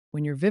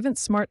When your Vivint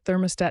Smart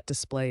Thermostat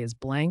display is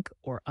blank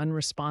or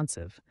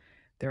unresponsive,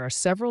 there are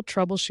several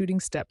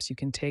troubleshooting steps you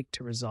can take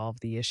to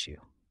resolve the issue.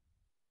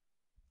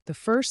 The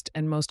first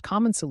and most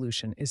common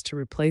solution is to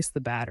replace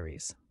the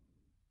batteries.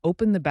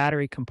 Open the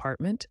battery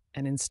compartment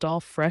and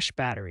install fresh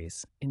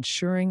batteries,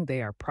 ensuring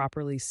they are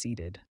properly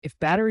seated. If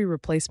battery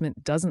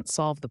replacement doesn't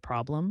solve the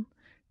problem,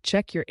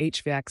 check your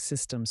HVAC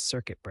system's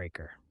circuit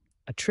breaker.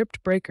 A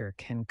tripped breaker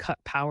can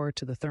cut power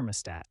to the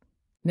thermostat.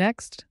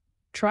 Next,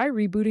 try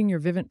rebooting your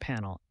Vivint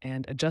panel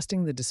and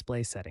adjusting the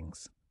display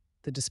settings.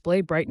 The display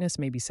brightness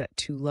may be set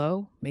too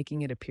low,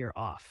 making it appear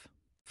off.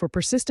 For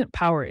persistent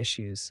power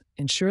issues,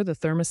 ensure the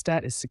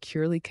thermostat is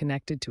securely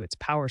connected to its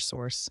power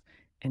source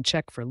and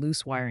check for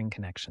loose wiring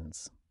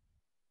connections.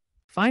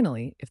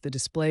 Finally, if the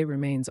display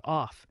remains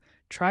off,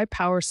 try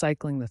power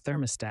cycling the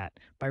thermostat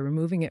by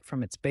removing it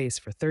from its base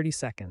for 30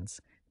 seconds,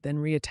 then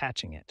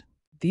reattaching it.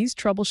 These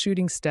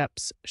troubleshooting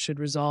steps should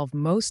resolve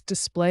most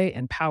display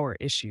and power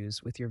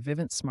issues with your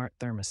Vivint Smart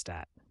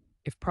Thermostat.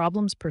 If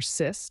problems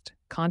persist,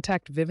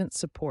 contact Vivint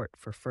support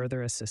for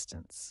further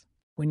assistance.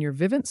 When your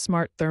Vivint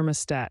Smart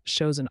Thermostat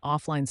shows an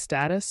offline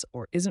status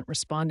or isn't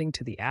responding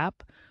to the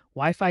app,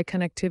 Wi-Fi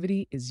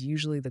connectivity is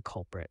usually the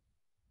culprit.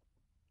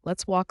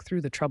 Let's walk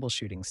through the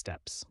troubleshooting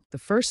steps. The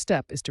first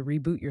step is to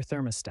reboot your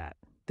thermostat.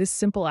 This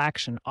simple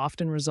action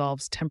often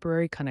resolves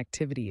temporary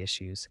connectivity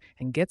issues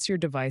and gets your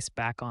device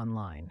back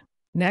online.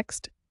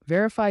 Next,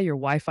 verify your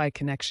Wi-Fi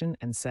connection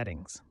and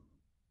settings.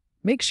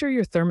 Make sure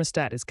your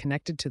thermostat is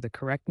connected to the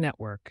correct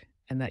network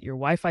and that your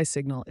Wi-Fi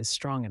signal is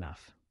strong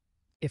enough.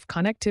 If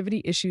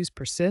connectivity issues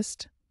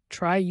persist,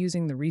 try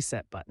using the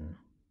reset button.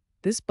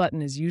 This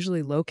button is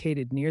usually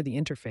located near the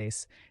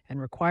interface and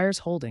requires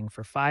holding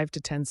for 5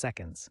 to 10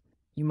 seconds.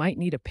 You might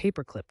need a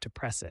paperclip to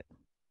press it.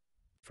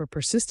 For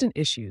persistent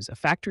issues, a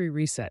factory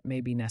reset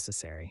may be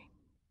necessary.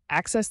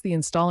 Access the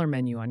installer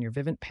menu on your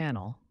Vivint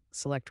panel,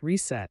 select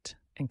Reset,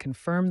 and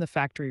confirm the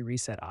factory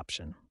reset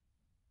option.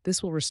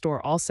 This will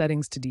restore all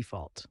settings to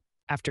default.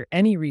 After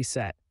any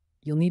reset,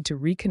 you'll need to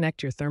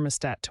reconnect your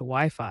thermostat to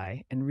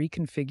Wi-Fi and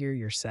reconfigure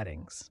your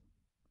settings.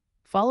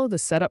 Follow the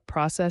setup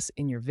process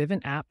in your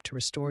Vivint app to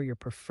restore your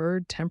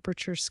preferred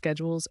temperature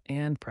schedules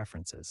and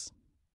preferences.